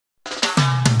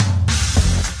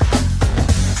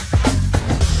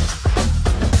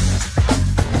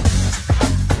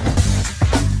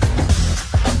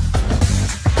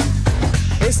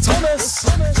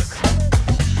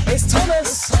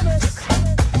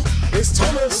It's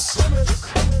Thomas.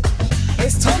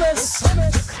 It's Thomas.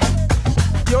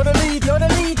 You're the lead, you're the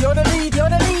lead, you're the lead, you're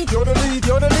the lead, you're the lead,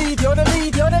 you're the lead, you're the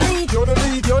lead, you're the lead, you're the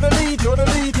lead, you're the lead, you're the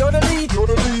lead, you're the lead, you're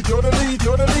the lead, you're the lead,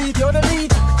 you're the lead, you're the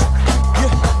lead.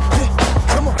 Yeah, yeah,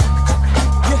 come on.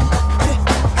 Yeah, yeah,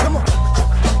 come on.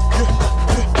 Yeah,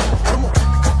 yeah, come on.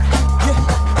 Yeah,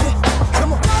 yeah,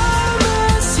 come on.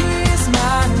 Thomas, he's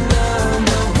my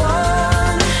number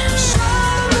one.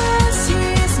 Thomas,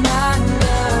 he's my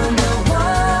number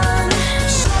one.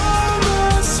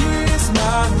 Thomas, he's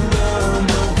my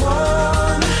number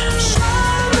one.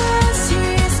 Thomas,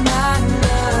 he's my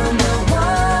number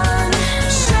one.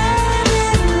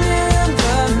 Shining in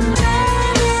the,